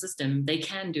simple on the system, they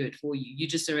can do it for you. You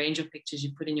just arrange your pictures,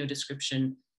 you put in your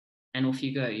description, and off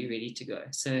you go. You're ready to go.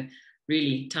 So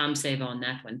really time saver on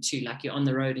that one too. Like you're on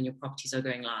the road and your properties are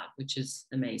going live, which is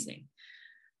amazing.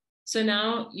 So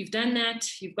now you've done that,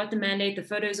 you've got the mandate, the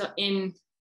photos are in,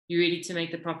 you're ready to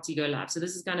make the property go live. So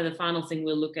this is kind of the final thing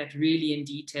we'll look at really in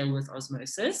detail with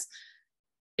Osmosis.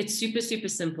 It's super, super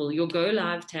simple. Your go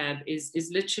live tab is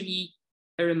literally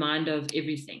a reminder of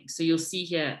everything. So you'll see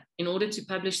here, in order to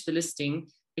publish the listing,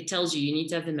 it tells you need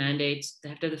to have the mandate, they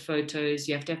have to have the photos,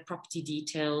 you have to have property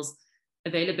details,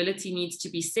 availability needs to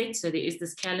be set. So there is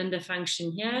this calendar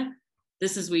function here.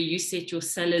 This is where you set your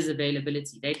seller's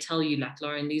availability. They tell you, like,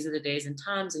 Lauren, these are the days and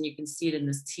times, and you can see it in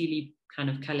this tealy kind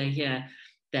of color here,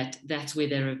 that's where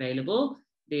they're available.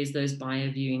 There's those buyer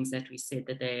viewings that we said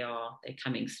that they're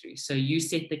coming through. So you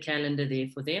set the calendar there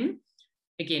for them.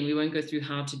 Again, we won't go through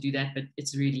how to do that, but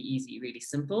it's really easy, really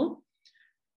simple.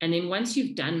 And then once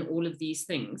you've done all of these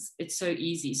things, it's so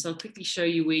easy. So I'll quickly show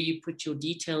you where you put your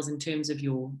details in terms of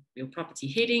your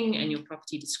property heading and your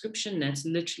property description. That's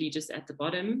literally just at the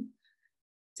bottom.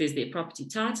 It says their property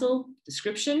title,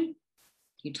 description.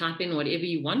 You type in whatever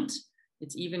you want.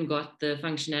 It's even got the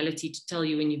functionality to tell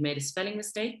you when you've made a spelling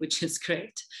mistake, which is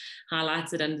great.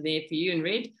 Highlights it under there for you in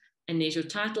red. And there's your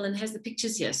title, and has the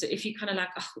pictures here. So if you kind of like,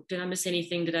 oh, did I miss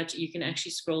anything? You can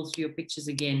actually scroll through your pictures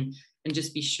again and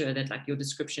just be sure that like your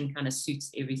description kind of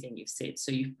suits everything you've said.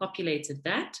 So you've populated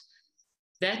that.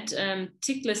 That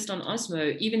tick list on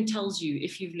Osmo even tells you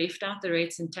if you've left out the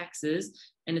rates and taxes,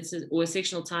 and or a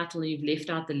sectional title, and you've left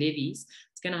out the levies,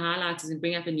 it's going to highlight it and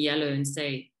bring up in yellow and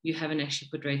say you haven't actually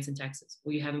put rates and taxes,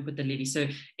 or you haven't put the levy. So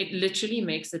it literally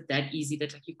makes it that easy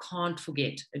that like you can't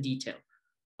forget a detail.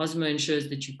 Osmo ensures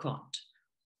that you can't.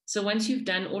 So once you've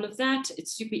done all of that,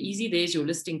 it's super easy. There's your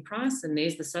listing price, and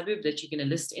there's the suburb that you're going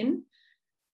to list in.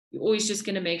 You're always just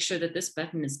going to make sure that this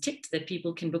button is ticked, that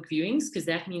people can book viewings, because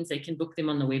that means they can book them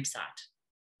on the website.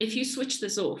 If you switch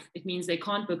this off, it means they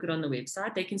can't book it on the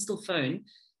website. They can still phone,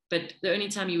 but the only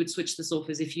time you would switch this off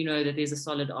is if you know that there's a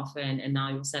solid offer and now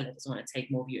your seller doesn't want to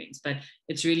take more viewings. But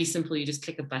it's really simple. You just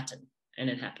click a button and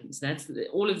it happens.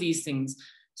 All of these things,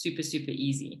 super, super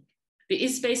easy. There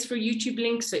is space for a YouTube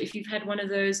link. So if you've had one of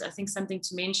those, I think something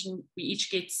to mention, we each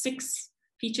get 6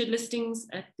 featured listings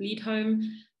at Leadhome.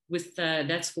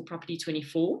 That's for property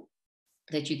 24,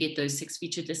 that you get those 6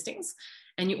 featured listings.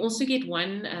 And you also get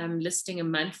one listing a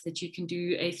month that you can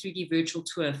do a 3D virtual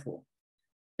tour for.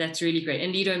 That's really great.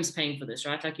 And Leadhome's paying for this,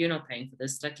 right? Like you're not paying for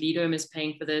this, like Leadhome is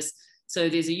paying for this. So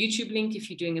there's a YouTube link if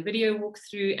you're doing a video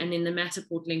walkthrough, and then the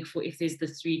Matterport link for if there's the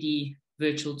 3D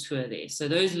virtual tour there. So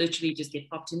those literally just get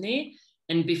popped in there.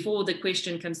 And before the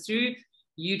question comes through,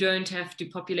 you don't have to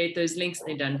populate those links,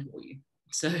 they're done for you.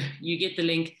 So you get the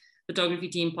link, photography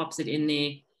team pops it in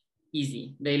there,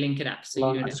 Easy. They link it up. So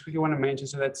Well, you don't I have just quickly want to mention,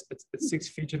 so it's 6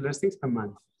 featured listings per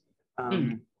month.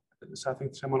 So I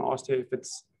think someone asked here if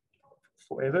it's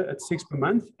forever. It's 6 per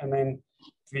month, and then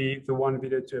the one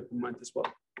video tour per month as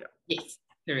well. Yeah. Yes,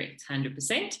 correct,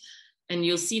 100%. And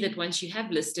you'll see that once you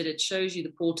have listed, it shows you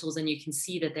the portals and you can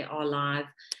see that they are live,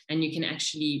 and you can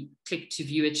actually click to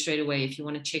view it straight away if you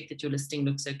want to check that your listing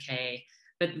looks okay.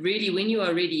 But really, when you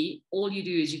are ready, all you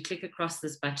do is you click across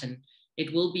this button.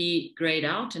 It will be grayed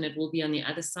out and it will be on the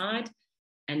other side.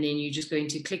 And then you're just going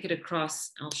to click it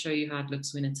across. I'll show you how it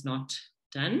looks when it's not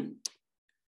done,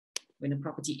 when a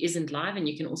property isn't live. And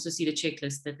you can also see the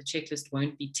checklist, that the checklist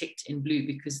won't be ticked in blue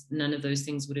because none of those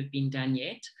things would have been done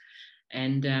yet.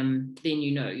 And then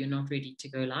you know you're not ready to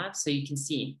go live. So you can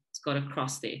see it's got a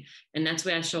cross there. And that's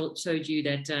where I showed you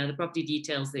that the property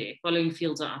details there. Following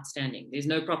fields are outstanding. There's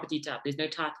no property type, there's no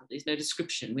title, there's no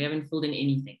description. We haven't filled in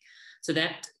anything. So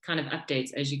that kind of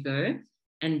updates as you go.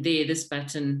 And there, this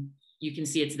button, you can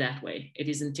see it's that way. It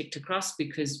isn't ticked across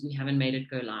because we haven't made it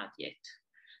go live yet.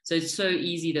 So it's so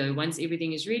easy though. Once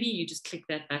everything is ready, you just click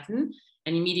that button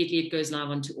and immediately it goes live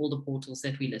onto all the portals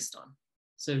that we list on.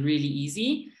 So really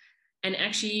easy. And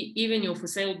actually, even your for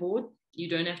sale board, you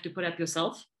don't have to put up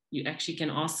yourself. You actually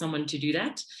can ask someone to do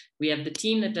that. We have the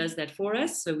team that does that for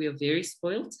us. So we are very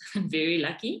spoiled and very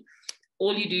lucky.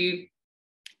 All you do,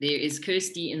 there is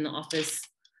Kirsty in the office.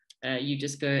 You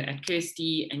just go at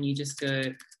Kirsty and you just go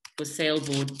for sale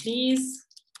board, please.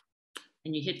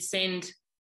 And you hit send,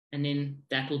 and then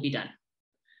that will be done.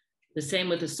 The same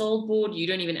with the sold board. You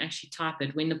don't even actually type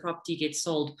it. When the property gets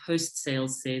sold, post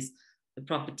sales says, the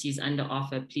property is under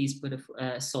offer, please put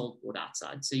a sold board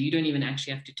outside. So you don't even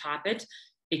actually have to type it.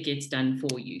 It gets done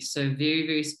for you. So very,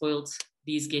 very spoiled.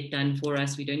 These get done for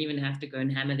us. We don't even have to go and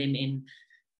hammer them in.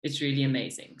 It's really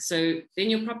amazing. So then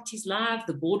your property's live.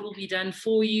 The board will be done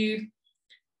for you.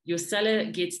 Your seller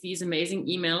gets these amazing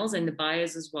emails and the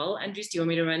buyers as well. Andres, do you want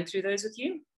me to run through those with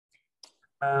you?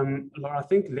 Laura, I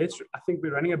think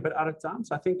we're running a bit out of time.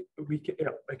 So I think we can,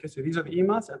 yeah, okay, so these are the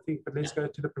emails, I think, but let's go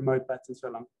to the promote button so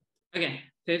long. Okay,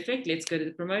 perfect. Let's go to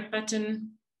the promote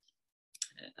button.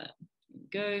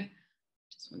 Go.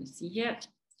 Just want to see here.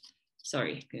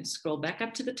 Sorry, I'm going to scroll back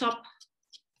up to the top.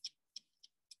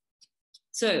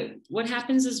 So what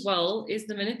happens as well is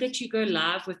the minute that you go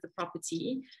live with the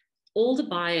property, all the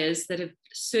buyers that have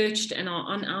searched and are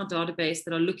on our database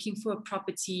that are looking for a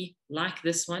property like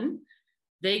this one,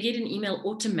 they get an email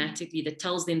automatically that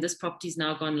tells them this property is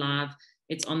now gone live.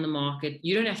 It's on the market.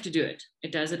 You don't have to do it.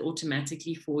 It does it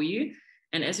automatically for you.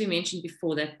 And as we mentioned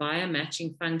before, that buyer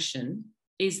matching function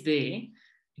is there.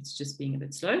 It's just being a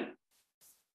bit slow.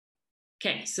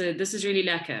 Okay, so this is really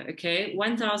lekker. Okay,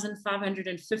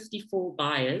 1,554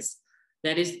 buyers,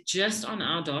 that is just on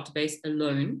our database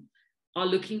alone, are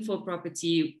looking for a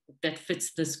property that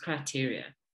fits this criteria.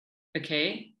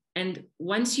 Okay, and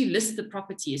once you list the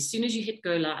property, as soon as you hit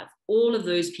go live, all of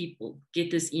those people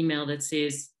get this email that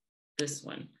says, this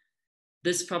one,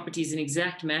 this property is an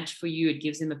exact match for you. It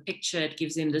gives them a picture. It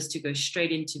gives them this to go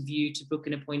straight into view to book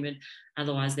an appointment.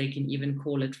 Otherwise, they can even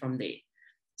call it from there.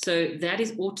 So that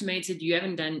is automated. You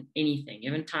haven't done anything.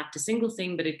 You haven't typed a single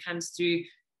thing, but it comes through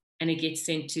and it gets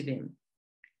sent to them.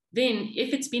 Then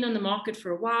if it's been on the market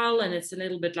for a while and it's a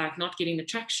little bit like not getting the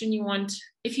traction you want,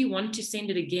 if you want to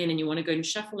send it again and you want to go and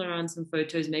shuffle around some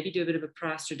photos, maybe do a bit of a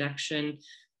price reduction,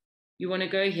 you want to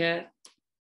go here,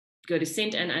 go to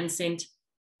sent and unsent.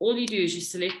 All you do is you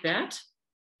select that.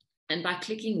 And by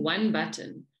clicking one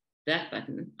button, that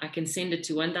button, I can send it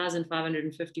to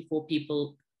 1,554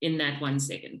 people in that 1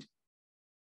 second.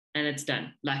 And it's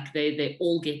done. Like they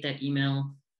all get that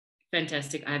email.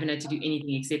 Fantastic. I haven't had to do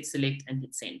anything except select and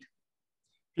hit send.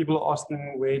 People are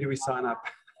asking, where do we sign up?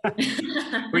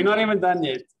 We're not even done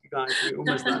yet, guys. We're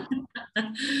almost done.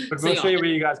 But we'll show you where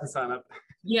you guys can sign up.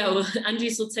 Yeah, well,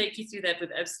 Andres will take you through that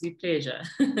with absolute pleasure.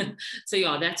 So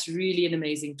yeah, that's really an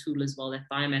amazing tool as well, that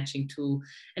buyer matching tool.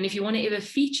 And if you want to ever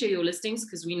feature your listings,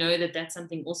 because we know that that's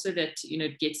something also that, you know,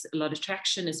 gets a lot of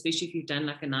traction, especially if you've done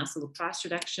like a nice little price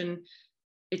reduction,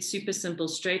 it's super simple.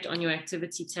 Straight on your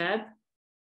activity tab,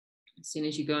 as soon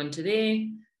as you go into there,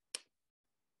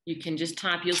 you can just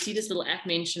type, you'll see this little at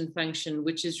mention function,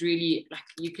 which is really like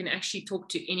you can actually talk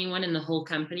to anyone in the whole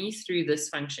company through this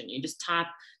function. You just type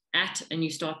at and you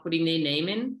start putting their name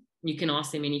in, you can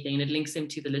ask them anything and it links them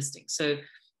to the listing. So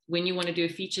when you want to do a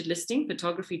featured listing,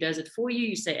 photography does it for you.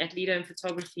 You say at Leadhome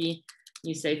photography,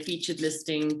 you say featured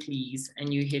listing, please,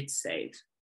 and you hit save.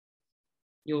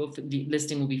 Your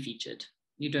listing will be featured.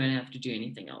 You don't have to do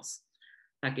anything else.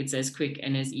 Like it's as quick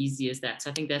and as easy as that.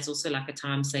 So I think that's also like a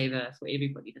time saver for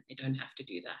everybody, that they don't have to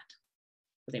do that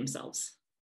for themselves.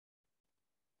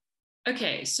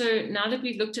 Okay, so now that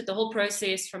we've looked at the whole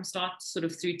process from start sort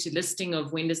of through to listing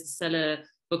of when does the seller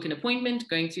book an appointment,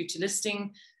 going through to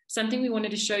listing, something we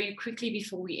wanted to show you quickly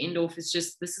before we end off is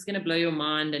just, this is going to blow your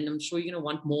mind and I'm sure you're going to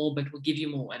want more, but we'll give you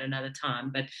more at another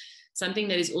time. But something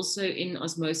that is also in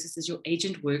Osmosis is your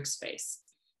agent workspace.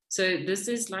 So this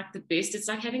is like the best. It's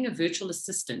like having a virtual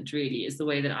assistant, really, is the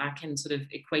way that I can sort of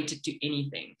equate it to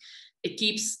anything. It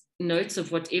keeps notes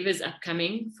of whatever's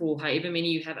upcoming. For however many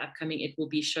you have upcoming, it will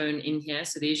be shown in here.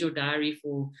 So there's your diary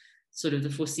for sort of the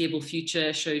foreseeable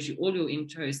future, shows you all your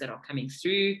intros that are coming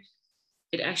through.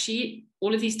 It actually,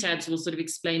 all of these tabs will sort of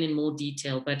explain in more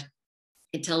detail, but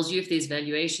it tells you if there's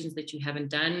valuations that you haven't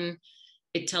done.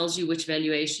 It tells you which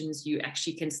valuations you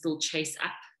actually can still chase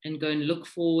up and go and look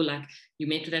for, like you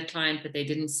met with that client, but they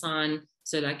didn't sign.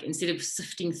 So like instead of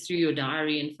sifting through your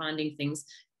diary and finding things,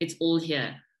 it's all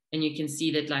here. And you can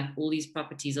see that like all these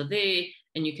properties are there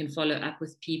and you can follow up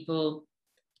with people.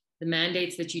 The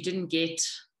mandates that you didn't get,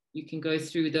 you can go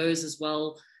through those as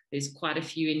well. There's quite a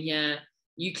few in here.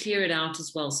 You clear it out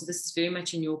as well. So this is very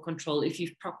much in your control. If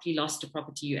you've properly lost a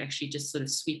property, you actually just sort of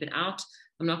sweep it out.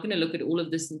 I'm not going to look at all of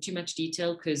this in too much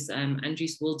detail because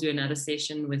Andres will do another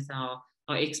session with our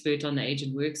expert on the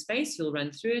agent workspace. He'll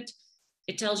run through it.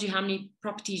 It tells you how many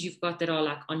properties you've got that are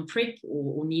like on prep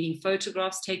or needing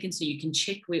photographs taken, so you can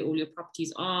check where all your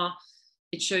properties are.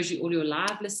 It shows you all your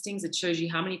live listings. It shows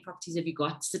you how many properties have you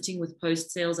got sitting with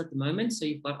post sales at the moment. So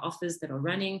you've got offers that are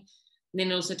running. And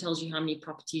then it also tells you how many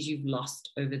properties you've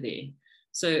lost over there.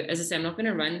 So as I say, I'm not going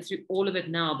to run through all of it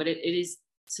now, but it is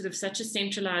sort of such a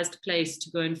centralized place to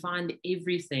go and find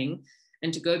everything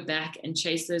and to go back and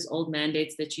chase those old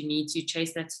mandates that you need to,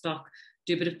 chase that stock,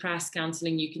 do a bit of price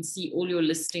counseling. You can see all your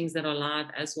listings that are live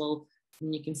as well.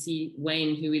 And you can see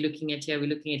Wayne, who we're looking at here. We're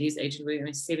looking at his agent. We're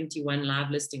on 71 live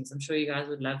listings. I'm sure you guys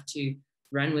would love to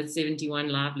run with 71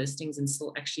 live listings and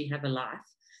still actually have a life,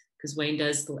 because Wayne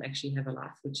does still actually have a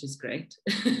life, which is great.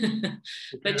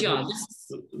 But yeah,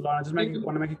 Lauren, I just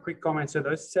want to make a quick comment. So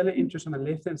those seller interests on the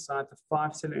left-hand side, the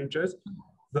 5 seller interests,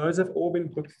 those have all been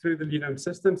booked through the Leadhome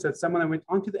system. So it's someone that went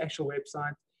onto the actual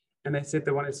website and they said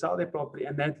they want to sell their property,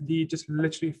 and that lead just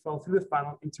literally fell through the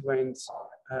funnel into Wayne's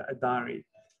diary,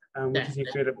 which is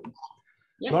incredible.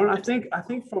 Yeah. Lauren, I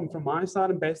think from my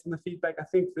side and based on the feedback, I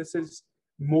think this is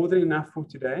more than enough for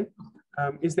today.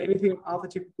 Is there anything else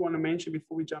that you want to mention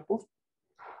before we jump off?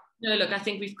 No, look, I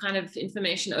think we've kind of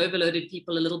information overloaded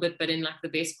people a little bit, but in like the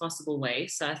best possible way.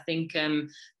 So I think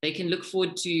they can look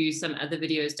forward to some other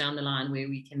videos down the line where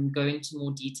we can go into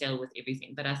more detail with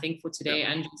everything. But I think for today,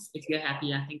 yeah. Andres, if you're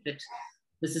happy, I think that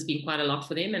this has been quite a lot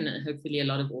for them and hopefully a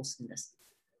lot of awesomeness.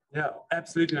 Yeah,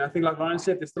 absolutely. And I think like Lauren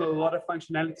said, there's still a lot of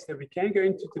functionalities that we can go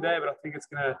into today, but I think it's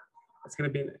gonna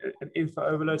be an info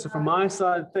overload. So from my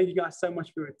side, thank you guys so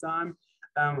much for your time.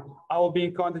 I will be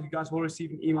in contact. You guys will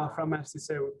receive an email from us to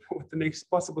say what the next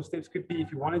possible steps could be if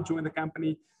you want to join the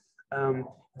company.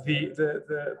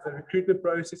 The recruitment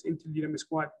process into Leadhome is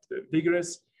quite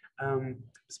vigorous,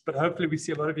 but hopefully we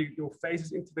see a lot of your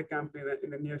faces into the company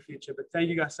in the near future. But thank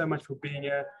you guys so much for being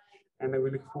here, and we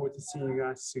look forward to seeing you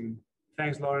guys soon.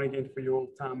 Thanks, Lauren, again for your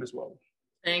time as well.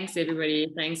 Thanks,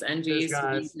 everybody. Thanks, Andres. Cheers,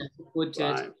 guys. Look forward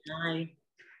to it. Bye.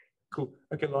 Cool.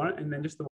 Okay, Lauren, and then just the